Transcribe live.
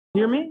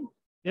Hear me?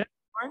 Yeah,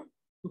 fine.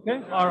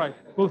 Okay, all right,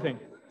 cool thing.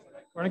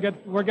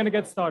 We're gonna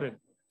get started.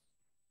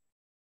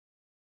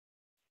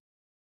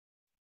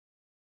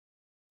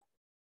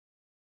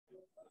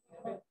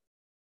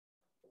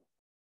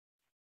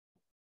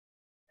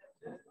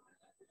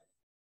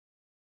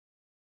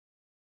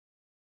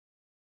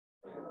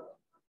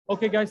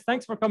 Okay, guys,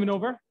 thanks for coming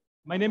over.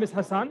 My name is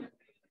Hassan.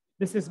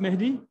 This is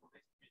Mehdi.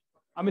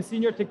 I'm a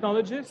senior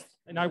technologist,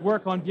 and I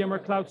work on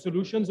VMware Cloud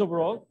solutions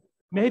overall.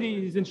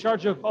 Mehdi is in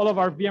charge of all of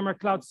our VMware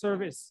Cloud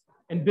service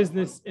and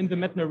business in the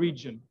METNA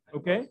region,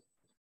 okay?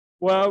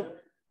 Well,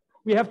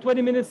 we have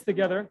 20 minutes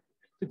together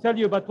to tell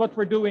you about what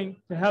we're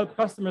doing to help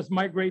customers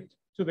migrate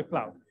to the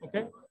cloud,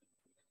 okay?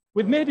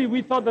 With Mehdi,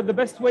 we thought that the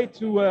best way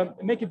to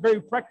make it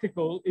very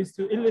practical is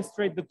to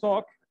illustrate the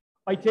talk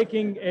by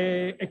taking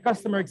a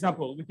customer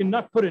example. We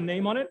cannot put a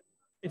name on it.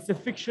 It's a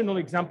fictional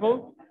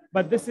example,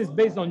 but this is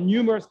based on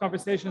numerous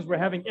conversations we're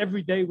having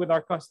every day with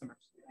our customers.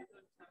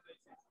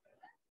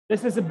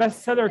 This is a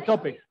bestseller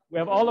topic. We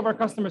have all of our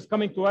customers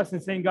coming to us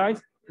and saying,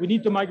 guys, we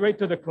need to migrate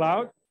to the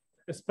cloud.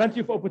 There's plenty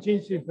of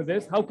opportunity for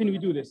this. How can we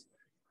do this?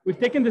 We've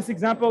taken this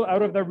example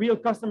out of the real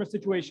customer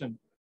situation.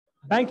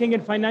 Banking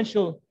and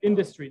financial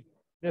industry.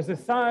 There's a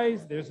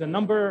size, there's a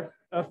number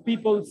of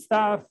people,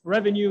 staff,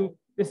 revenue.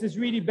 This is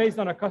really based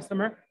on a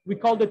customer. We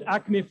called it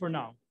Acme for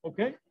now,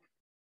 okay?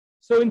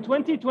 So in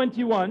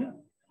 2021,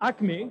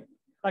 Acme,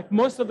 like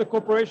most of the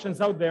corporations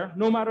out there,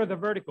 no matter the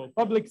vertical,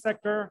 public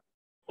sector,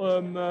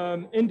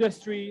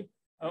 industry,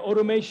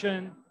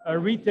 automation,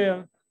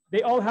 retail,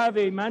 they all have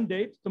a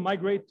mandate to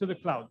migrate to the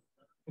cloud,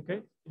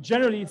 okay?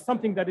 Generally, it's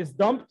something that is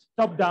dumped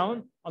top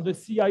down on the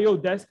CIO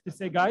desk to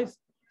say, guys,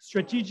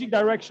 strategic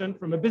direction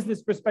from a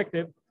business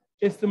perspective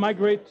is to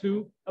migrate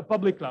to a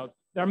public cloud.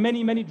 There are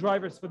many, many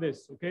drivers for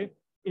this, okay?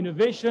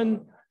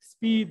 Innovation,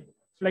 speed,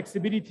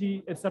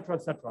 flexibility, et cetera,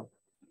 et cetera.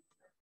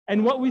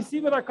 And what we see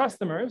with our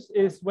customers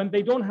is when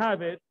they don't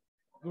have it,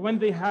 when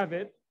they have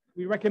it,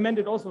 we recommend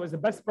it also as a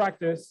best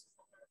practice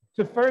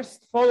to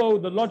first follow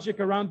the logic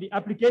around the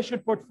application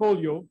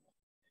portfolio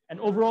and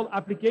overall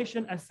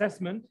application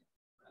assessment.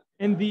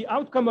 And the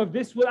outcome of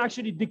this will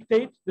actually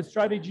dictate the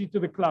strategy to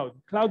the cloud.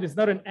 Cloud is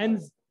not an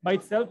end by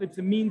itself, it's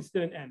a means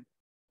to an end.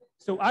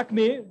 So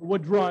Acme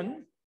would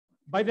run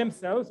by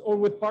themselves or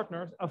with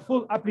partners a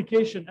full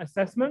application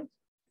assessment.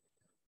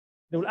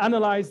 They will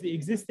analyze the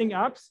existing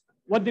apps,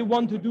 what they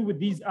want to do with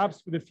these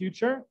apps for the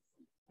future.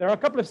 There are a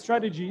couple of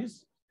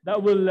strategies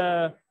that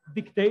will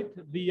dictate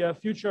the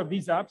future of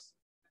these apps.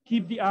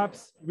 Keep the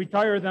apps,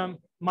 retire them,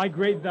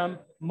 migrate them,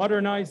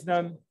 modernize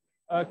them,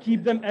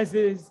 keep them as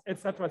is, et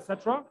cetera, et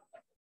cetera.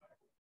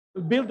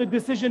 Build a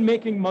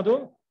decision-making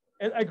model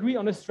and agree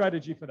on a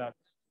strategy for that.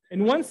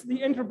 And once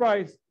the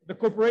enterprise, the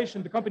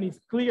corporation, the company is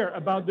clear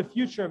about the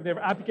future of their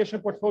application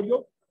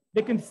portfolio,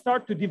 they can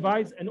start to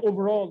devise an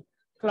overall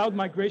cloud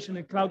migration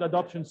and cloud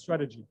adoption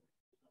strategy.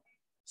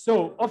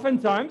 So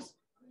oftentimes,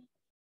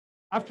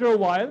 after a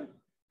while,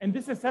 and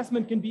this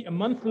assessment can be a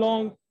month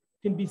long,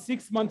 can be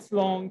 6 months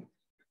long,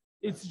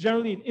 it's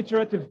generally an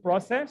iterative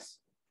process.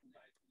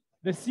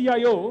 The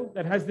CIO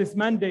that has this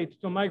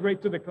mandate to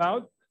migrate to the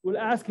cloud will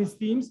ask his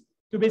teams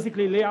to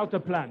basically lay out a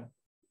plan.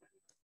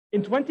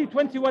 In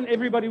 2021,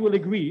 everybody will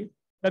agree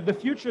that the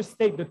future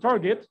state, the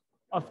target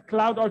of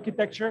cloud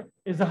architecture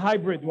is a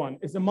hybrid one,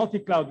 is a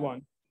multi-cloud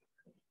one.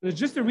 So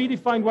just to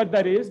redefine what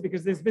that is,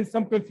 because there's been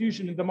some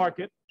confusion in the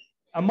market,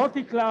 a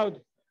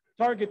multi-cloud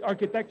target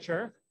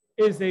architecture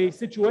is a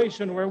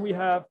situation where we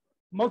have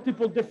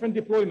multiple different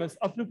deployments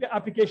of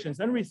applications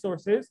and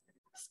resources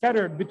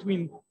scattered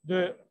between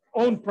the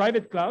own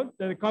private cloud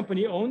that the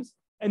company owns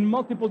and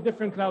multiple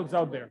different clouds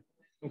out there,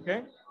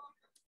 okay?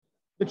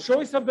 The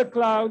choice of the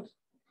cloud,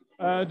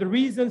 the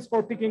reasons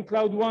for picking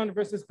cloud one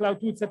versus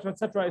cloud two, et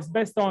cetera, is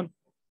based on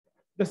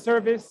the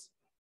service,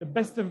 the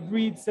best of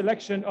breed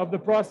selection of the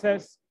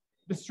process,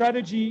 the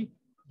strategy,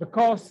 the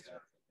cost,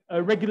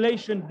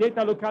 regulation,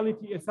 data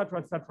locality, et cetera,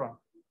 et cetera.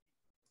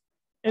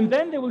 And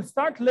then they will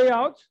start lay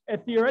out a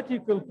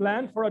theoretical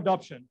plan for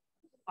adoption.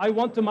 I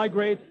want to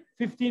migrate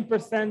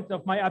 15%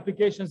 of my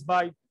applications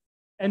by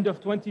end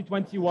of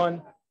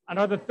 2021,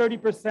 another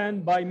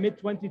 30% by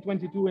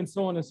mid-2022, and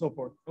so on and so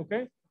forth,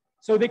 okay?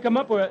 So they come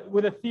up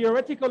with a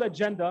theoretical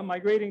agenda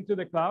migrating to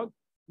the cloud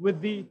with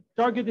the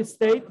targeted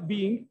state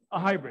being a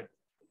hybrid.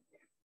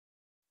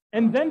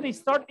 And then they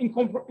start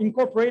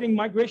incorporating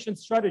migration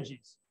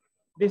strategies.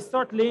 They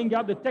start laying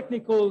out the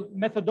technical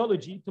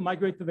methodology to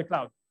migrate to the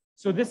cloud.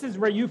 So this is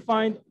where you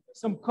find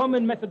some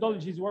common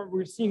methodologies where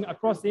we're seeing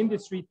across the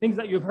industry, things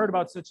that you've heard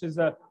about, such as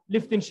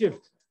lift and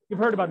shift. You've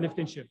heard about lift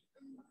and shift.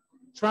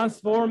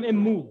 Transform and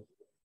move,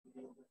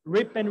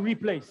 rip and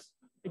replace.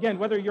 Again,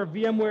 whether you're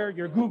VMware,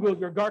 you're Google,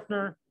 you're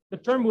Gartner, the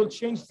term will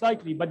change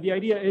slightly, but the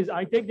idea is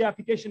I take the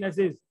application as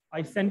is,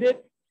 I send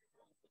it,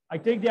 I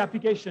take the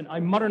application, I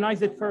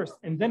modernize it first,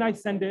 and then I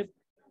send it,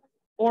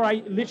 or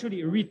I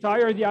literally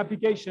retire the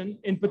application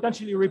and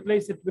potentially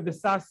replace it with a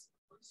SaaS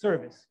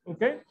service,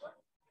 okay?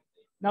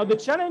 Now the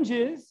challenge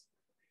is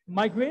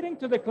migrating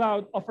to the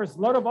cloud offers a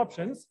lot of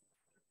options,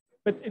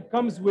 but it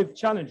comes with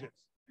challenges.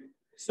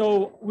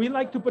 So we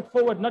like to put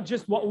forward not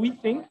just what we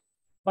think,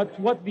 but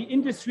what the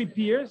industry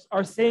peers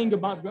are saying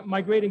about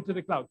migrating to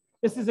the cloud.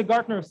 This is a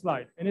Gartner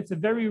slide, and it's a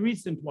very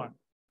recent one.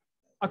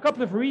 A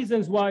couple of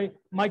reasons why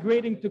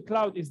migrating to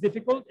cloud is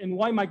difficult and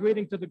why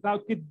migrating to the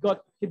cloud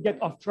could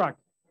get off track.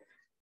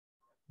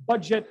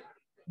 Budget,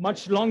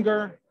 much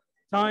longer,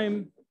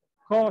 time,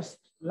 cost,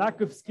 lack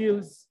of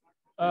skills,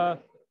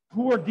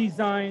 poor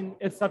design,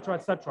 etc.,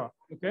 etc.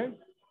 Okay?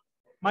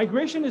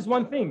 Migration is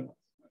one thing,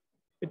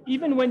 but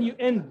even when you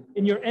end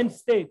in your end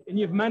state and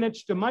you've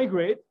managed to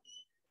migrate,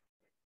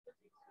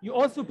 you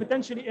also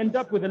potentially end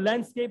up with a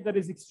landscape that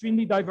is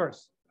extremely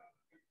diverse.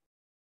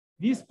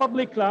 These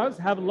public clouds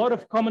have a lot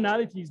of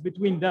commonalities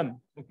between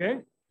them, okay?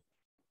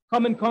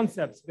 Common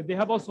concepts, but they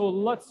have also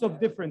lots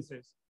of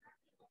differences.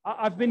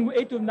 I've been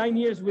 8 to 9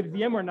 years with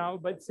VMware now,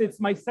 but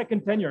it's my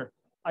second tenure.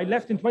 I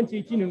left in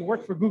 2018 and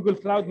worked for Google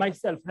Cloud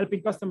myself,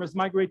 helping customers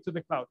migrate to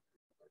the cloud.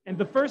 And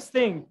the first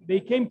thing they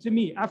came to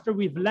me after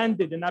we've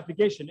landed an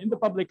application in the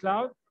public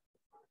cloud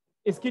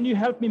is, can you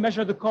help me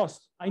measure the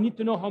cost? I need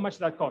to know how much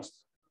that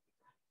costs.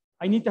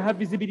 I need to have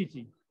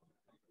visibility.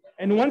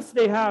 And once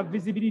they have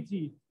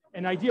visibility,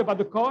 an idea about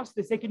the cost,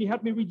 they say, can you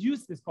help me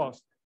reduce this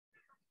cost?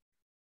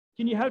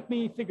 Can you help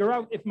me figure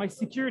out if my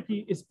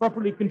security is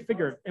properly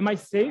configured? Am I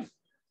safe?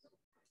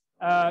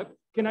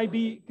 Can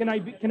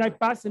I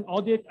pass an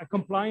audit, a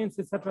compliance,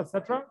 et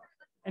cetera,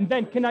 and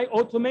then can I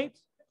automate?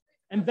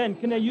 And then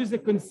can I use a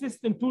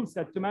consistent tool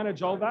set to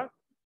manage all that?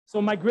 So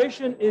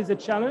migration is a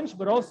challenge,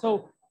 but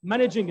also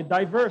managing a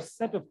diverse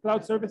set of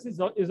cloud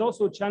services is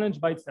also a challenge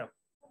by itself.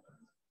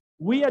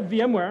 We at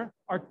VMware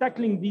are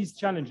tackling these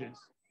challenges: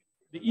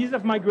 the ease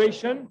of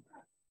migration,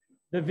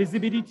 the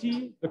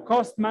visibility, the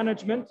cost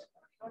management,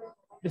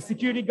 the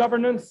security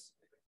governance,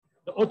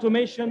 the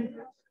automation,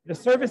 the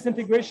service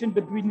integration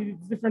between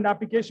these different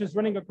applications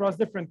running across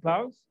different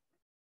clouds.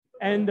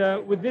 And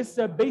with this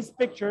base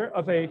picture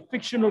of a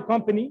fictional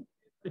company,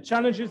 the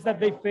challenges that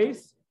they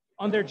face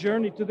on their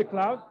journey to the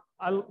cloud,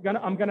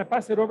 I'm gonna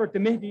pass it over to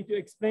Mehdi to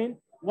explain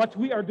what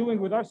we are doing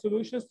with our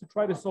solutions to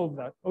try to solve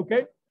that,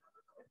 okay?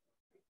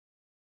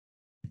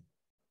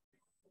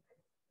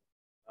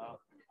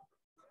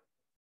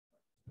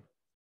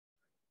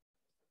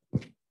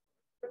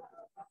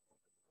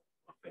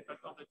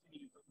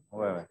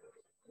 Wait.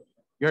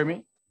 You hear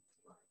me?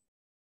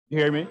 You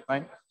hear me?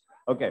 Fine.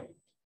 Okay.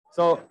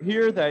 So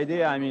here the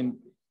idea, I mean,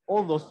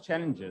 all those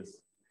challenges,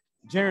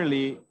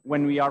 generally,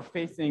 when we are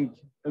facing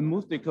a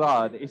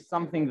multi-cloud, is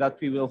something that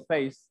we will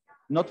face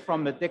not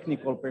from a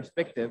technical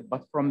perspective,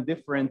 but from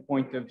different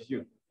point of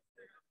view.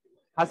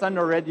 Hassan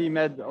already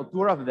made a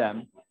tour of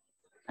them.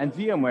 And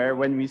VMware,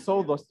 when we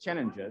saw those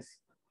challenges,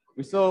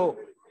 we saw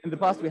in the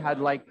past we had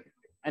like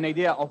an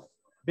idea of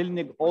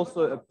building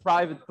also a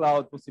private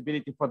cloud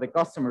possibility for the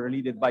customer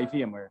led by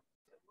VMware.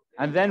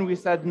 And then we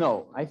said,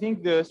 no, I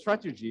think the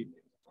strategy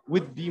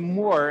would be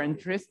more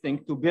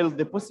interesting to build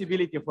the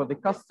possibility for the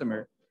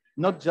customer,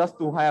 not just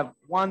to have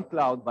one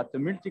cloud, but a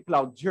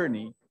multi-cloud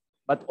journey,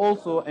 but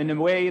also in a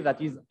way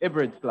that is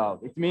hybrid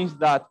cloud. It means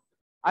that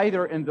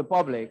either in the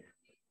public,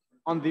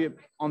 on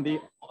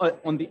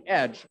the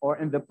edge, or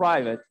in the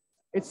private,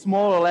 it's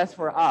more or less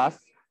for us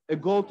a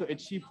goal to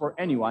achieve for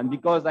anyone,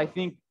 because I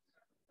think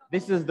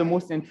this is the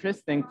most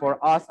interesting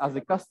for us as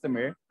a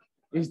customer,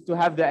 is to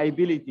have the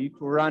ability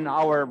to run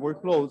our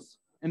workloads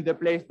in the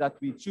place that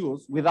we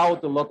choose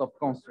without a lot of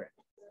constraint.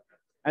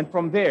 And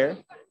from there,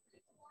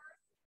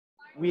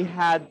 we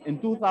had in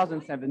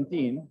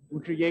 2017,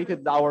 we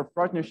created our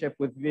partnership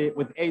with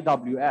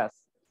AWS,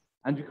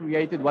 and we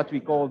created what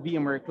we call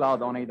VMware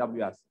Cloud on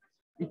AWS.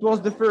 It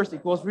was the first,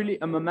 it was really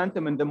a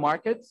momentum in the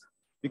market,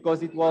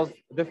 because it was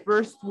the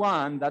first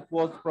one that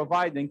was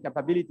providing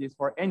capabilities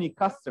for any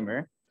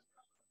customer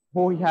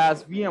who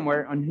has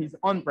VMware on his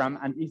on-prem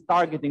and is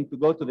targeting to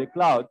go to the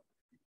cloud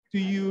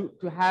to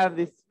have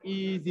this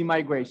easy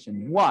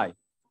migration. Why?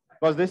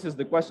 Because this is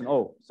the question.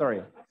 Oh,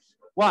 sorry.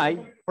 Why?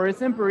 For a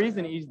simple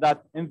reason is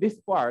that in this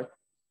part,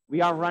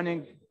 we are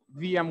running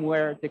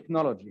VMware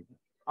technology.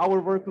 Our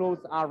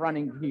workloads are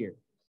running here.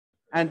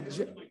 And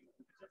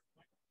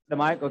the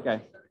mic,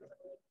 okay.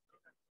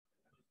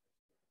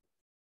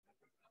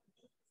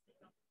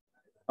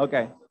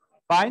 Okay,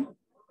 fine,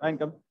 fine,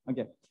 come,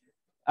 okay.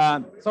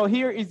 So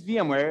here is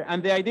VMware,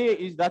 and the idea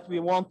is that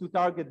we want to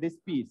target this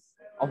piece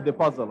of the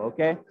puzzle,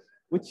 okay?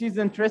 Which is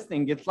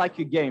interesting, it's like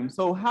a game.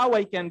 So how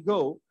I can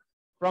go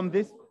from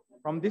this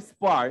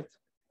part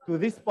to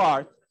this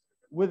part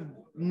with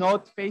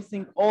not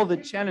facing all the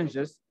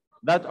challenges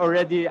that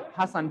already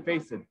Hassan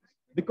faced.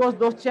 Because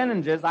those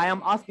challenges, I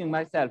am asking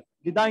myself,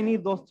 did I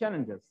need those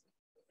challenges?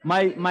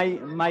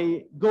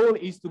 My goal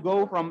is to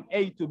go from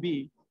A to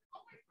B.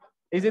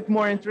 Is it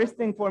more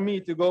interesting for me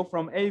to go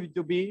from A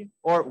to B,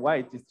 or why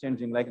it is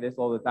changing like this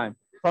all the time?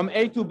 From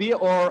A to B,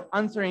 or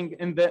answering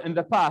in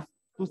the past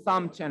to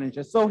some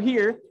challenges? So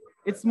here,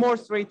 it's more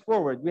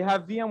straightforward. We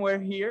have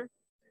VMware here.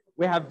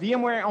 We have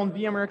VMware on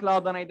VMware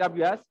Cloud on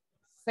AWS,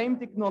 same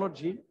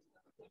technology,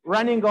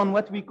 running on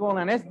what we call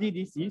an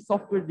SDDC,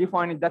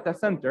 software-defined data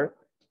center,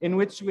 in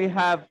which we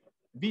have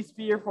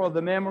vSphere for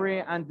the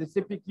memory and the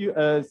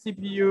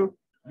CPU,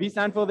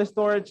 vSAN for the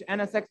storage,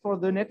 NSX for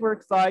the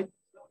network side.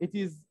 It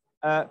is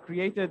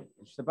created.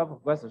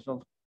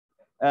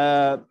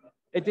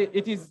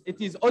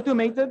 It is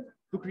automated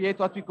to create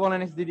what we call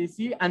an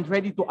SDDC and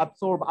ready to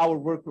absorb our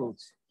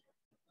workloads.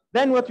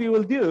 Then what we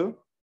will do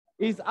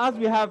is, as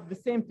we have the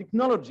same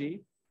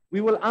technology,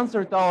 we will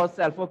answer to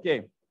ourselves,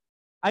 okay,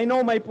 I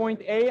know my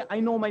point A, I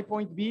know my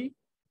point B.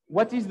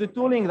 What is the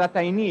tooling that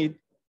I need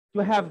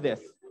to have this?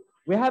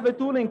 We have a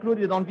tool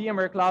included on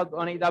VMware Cloud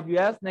on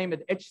AWS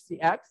named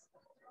HCX.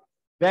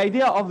 The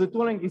idea of the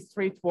tooling is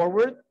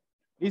straightforward,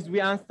 is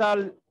we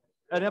install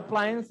an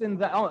appliance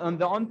on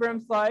the on-prem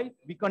side,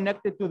 we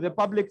connect it to the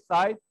public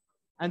side,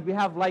 and we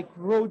have like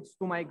roads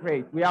to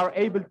migrate. We are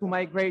able to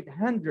migrate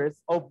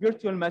hundreds of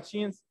virtual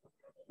machines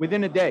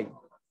within a day.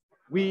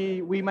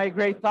 We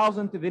migrate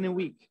thousands within a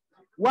week.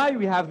 Why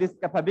we have this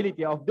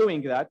capability of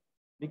doing that?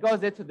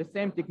 Because it's the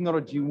same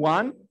technology,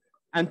 one,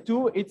 and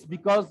two, it's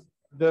because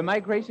the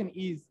migration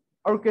is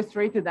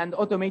orchestrated and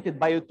automated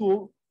by a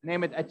tool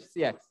named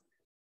HCX,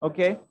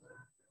 okay?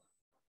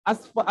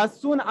 As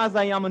soon as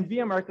I am on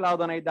VMware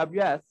Cloud on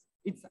AWS,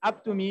 it's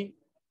up to me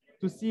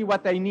to see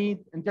what I need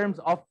in terms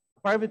of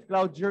private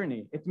cloud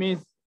journey. It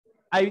means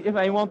if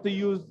I want to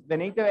use the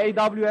native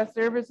AWS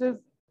services,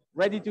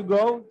 ready to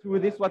go through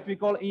this, what we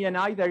call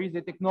ENI, there is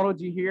a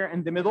technology here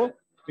in the middle,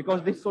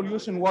 because this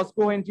solution was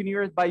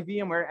co-engineered by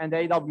VMware and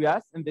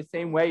AWS in the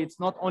same way. It's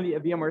not only a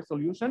VMware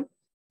solution.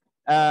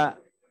 And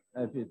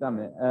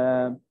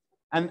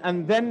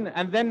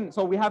then,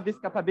 so we have these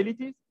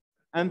capabilities,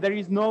 and there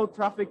is no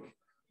traffic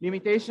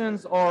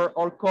limitations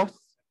or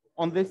costs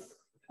on this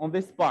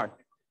part.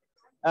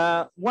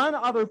 One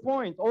other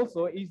point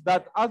also is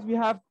that as we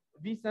have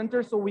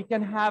vCenter, so we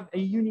can have a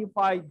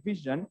unified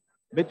vision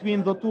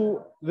between the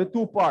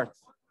two parts.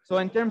 So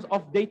in terms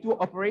of day-to-day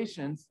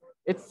operations,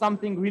 it's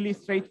something really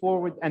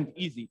straightforward and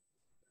easy.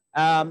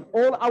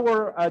 All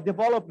our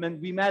development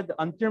we made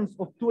in terms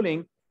of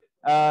tooling,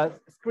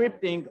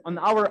 scripting on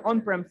our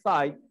on-prem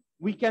side,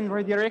 we can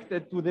redirect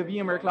it to the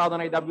VMware Cloud on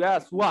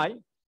AWS. Why?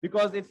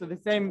 Because it's the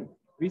same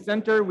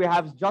vCenter. We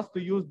have just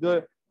to use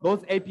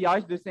those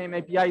APIs, the same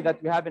API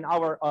that we have in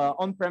our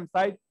on-prem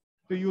side,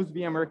 to use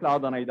VMware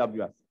Cloud on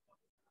AWS.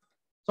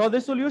 So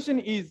the solution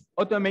is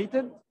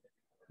automated,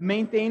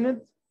 maintained,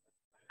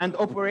 and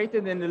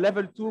operated in the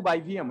level 2 by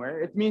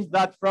VMware. It means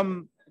that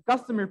from a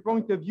customer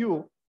point of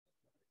view,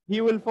 he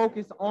will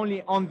focus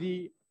only on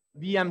the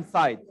VM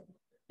side.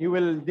 He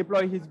will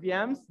deploy his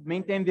VMs,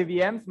 maintain the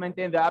VMs,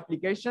 maintain the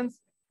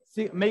applications,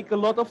 make a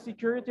lot of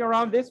security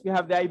around this. We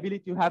have the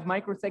ability to have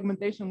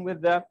micro-segmentation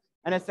with the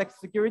NSX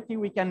security.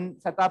 We can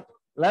set up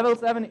level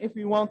 7 if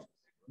we want.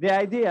 The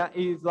idea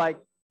is like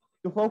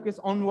to focus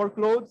on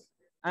workloads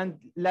and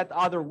let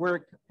other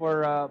work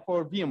for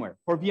VMware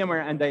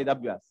and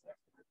AWS.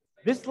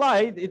 This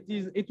slide,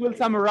 it will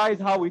summarize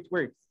how it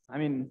works. I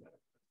mean,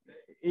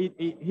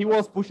 he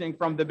was pushing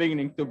from the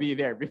beginning to be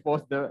there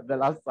before the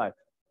last slide.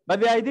 But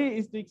the idea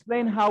is to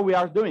explain how we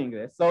are doing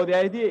this. So the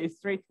idea is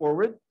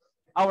straightforward.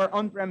 Our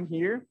on-prem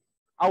here,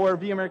 our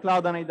VMware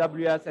Cloud on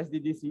AWS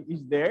SDDC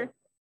is there.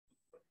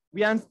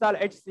 We install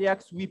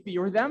HCX, we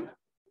peer them,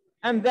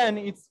 and then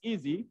it's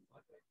easy.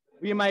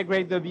 We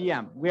migrate the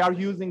VM. We are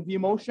using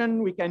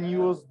vMotion. We can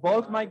use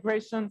bulk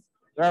migrations.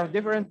 There are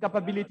different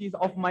capabilities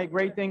of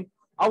migrating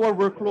our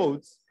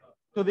workloads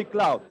to the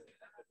cloud.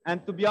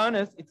 And to be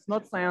honest, it's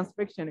not science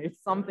fiction.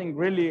 It's something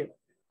really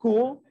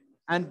cool.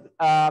 And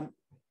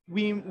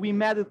we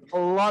made it a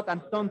lot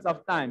and tons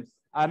of times.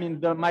 I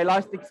mean, my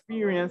last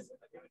experience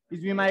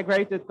is we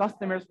migrated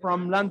customers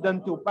from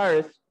London to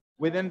Paris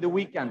within the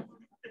weekend.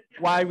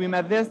 Why we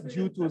made this?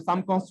 Due to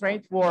some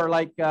constraints for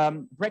like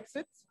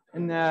Brexit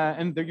in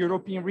the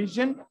European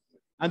region.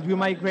 And we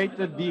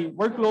migrated the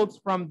workloads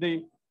from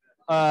the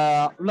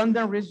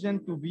London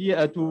region to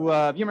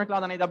VMware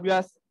Cloud on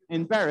AWS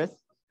in Paris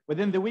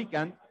within the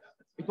weekend.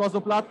 It was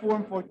a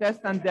platform for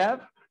test and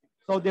dev.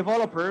 So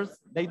developers,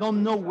 they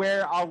don't know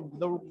where are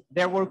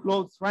their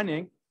workloads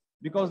running,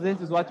 because this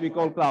is what we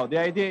call cloud. The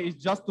idea is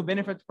just to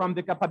benefit from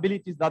the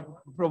capabilities that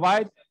we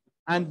provide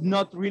and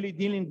not really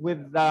dealing with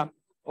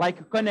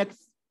like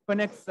connects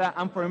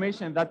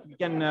information that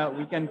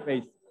we can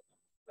face.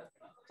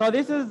 So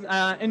this is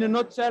in a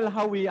nutshell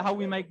how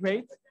we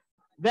migrate.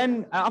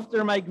 Then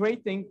after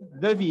migrating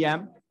the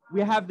VM,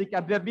 we have the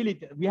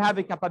capability. We have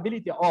a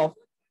capability of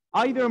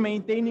either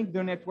maintaining the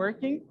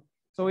networking.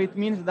 So it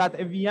means that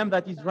a VM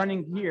that is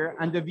running here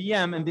and the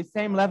VM in the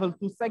same level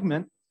 2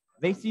 segment,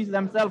 they see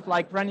themselves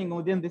like running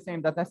within the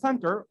same data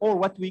center. Or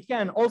what we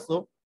can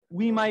also,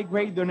 we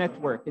migrate the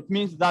network. It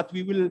means that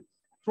we will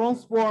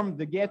transform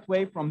the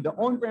gateway from the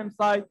on-prem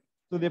side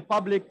to the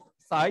public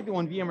side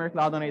on VMware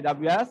Cloud on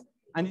AWS.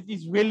 And it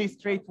is really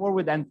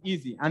straightforward and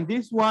easy. And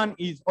this one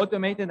is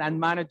automated and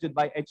managed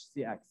by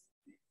HCX.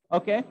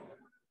 Okay.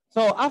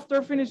 So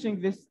after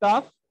finishing this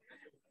stuff,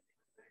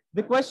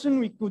 the question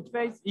we could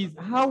face is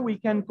how we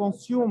can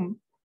consume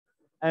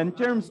in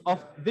terms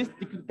of these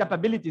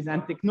capabilities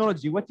and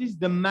technology. What is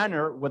the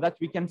manner that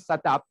we can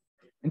set up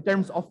in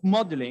terms of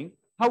modeling?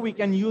 how we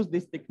can use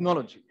this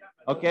technology,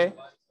 okay?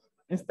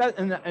 Instead,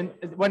 and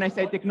when I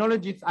say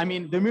technology, I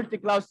mean the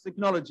multi-cloud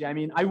technology. I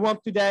mean, I want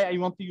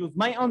to use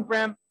my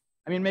on-prem.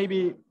 I mean, maybe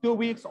 2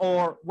 weeks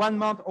or 1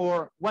 month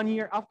or 1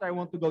 year after I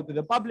want to go to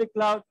the public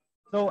cloud.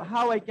 So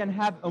how I can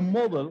have a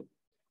model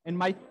in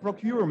my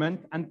procurement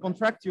and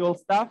contractual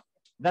stuff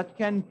that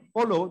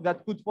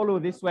could follow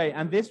this way.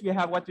 And this, we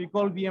have what we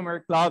call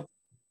VMware Cloud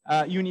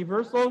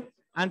Universal,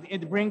 and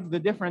it brings the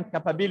different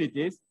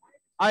capabilities,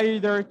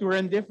 either to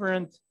run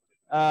different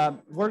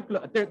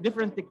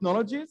different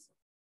technologies,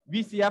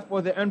 VCF for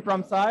the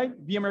on-prem side,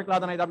 VMware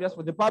Cloud and AWS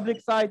for the public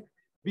side,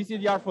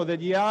 VCDR for the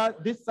DR,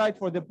 this side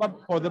for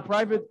the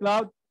private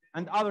cloud,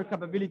 and other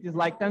capabilities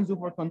like Tanzu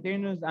for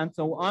containers and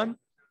so on,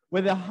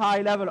 with a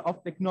high level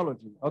of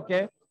technology.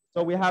 Okay, so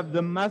we have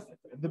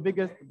the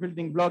biggest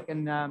building block in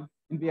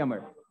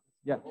VMware.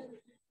 Yeah.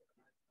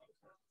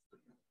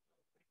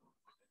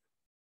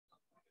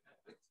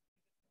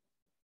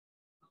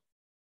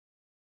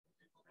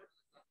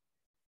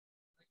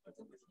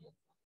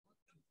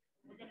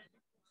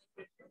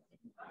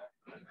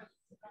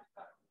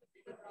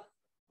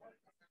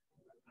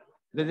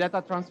 The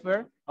data transfer?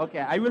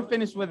 Okay, I will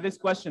finish with this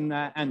question,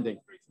 Andy.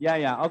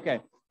 Yeah, okay.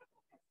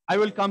 I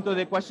will come to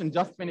the question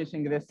just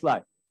finishing this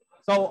slide.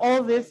 So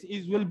all this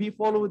will be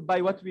followed by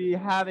what we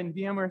have in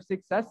VMware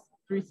Success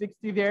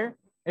 360 there.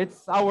 It's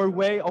our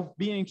way of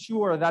being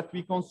sure that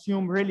we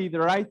consume really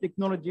the right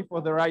technology for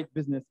the right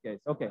business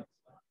case. Okay,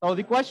 so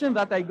the question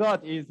that I got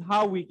is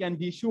how we can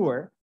be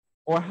sure,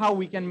 or how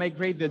we can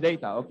migrate the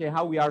data. Okay,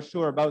 how we are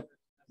sure about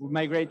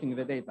migrating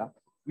the data.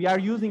 We are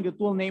using a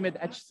tool named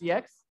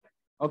HCX.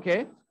 Okay,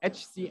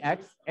 HCX.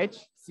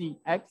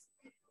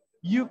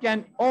 You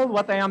can, all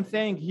what I am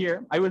saying here,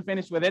 I will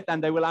finish with it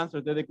and I will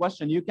answer to the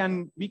question.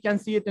 We can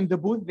see it in the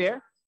booth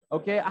there.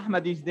 Okay,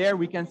 Ahmed is there.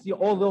 We can see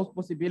all those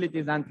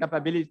possibilities and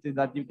capabilities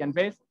that you can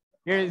face.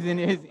 Here is in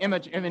his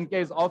image, in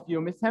case of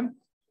you miss him.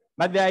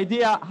 But the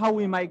idea how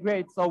we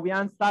migrate, so we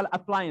install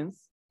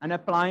an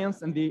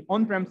appliance in the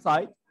on-prem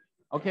side.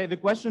 Okay, the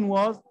question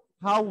was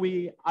how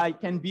I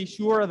can be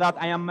sure that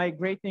I am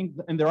migrating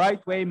in the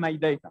right way my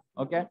data.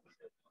 Okay.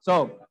 So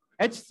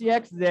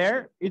HCX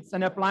there, it's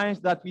an appliance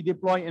that we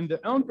deploy in the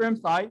on-prem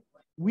side.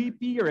 We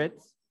peer it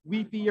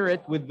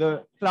with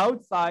the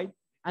cloud side,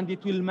 and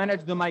it will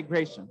manage the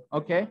migration,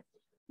 okay?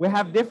 We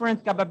have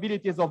different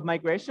capabilities of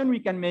migration. We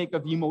can make a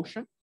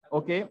vMotion,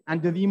 okay?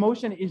 And the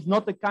vMotion is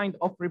not a kind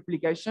of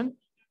replication,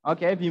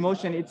 okay?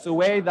 vMotion, it's a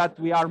way that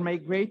we are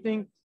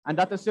migrating, and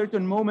at a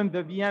certain moment,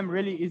 the VM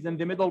really is in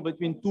the middle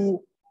between two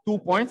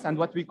points, and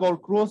what we call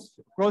cross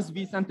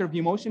vCenter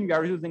vMotion. We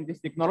are using this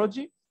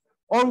technology.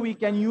 Or we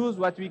can use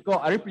what we call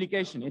a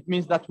replication. It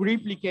means that we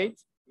replicate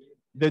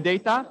the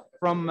data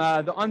from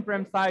the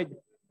on-prem side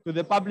to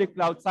the public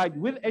cloud side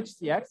with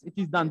HCX. It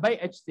is done by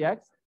HCX.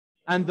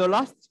 And the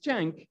last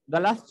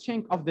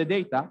chunk of the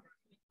data,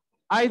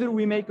 either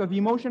we make a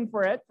vMotion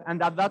for it,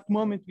 and at that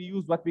moment we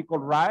use what we call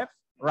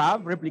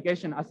RAV,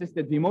 replication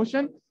assisted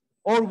vMotion,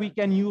 or we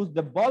can use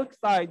the bulk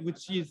side,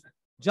 which is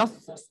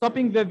just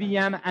stopping the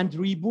VM and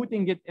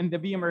rebooting it in the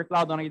VMware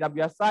Cloud on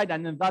AWS side.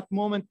 And in that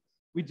moment,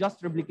 we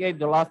just replicate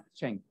the last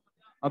chain.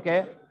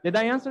 Okay, did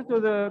I answer to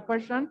the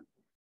question?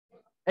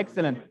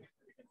 Excellent.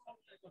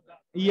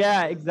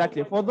 Yeah,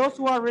 exactly. For those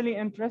who are really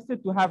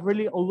interested to have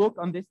really a look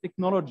on this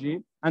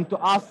technology and to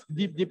ask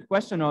deep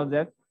question on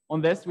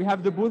this, we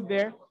have the booth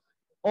there.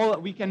 Or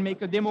we can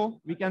make a demo.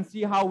 We can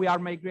see how we are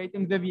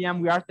migrating the VM.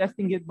 We are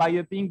testing it by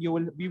a ping.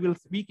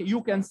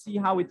 You can see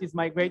how it is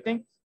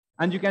migrating,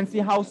 and you can see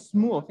how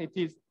smooth it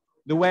is,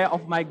 the way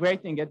of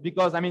migrating it.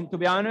 Because I mean, to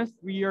be honest,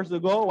 3 years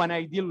ago when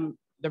I deal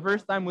the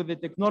first time with the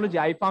technology,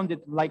 I found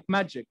it like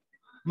magic,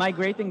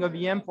 migrating a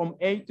VM from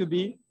A to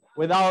B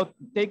without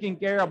taking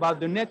care about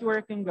the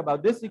networking,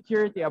 about the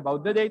security,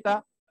 about the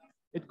data.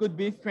 It could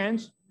be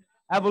strange.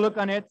 Have a look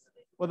on it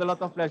with a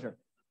lot of pleasure.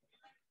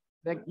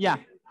 Yeah,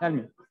 tell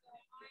me.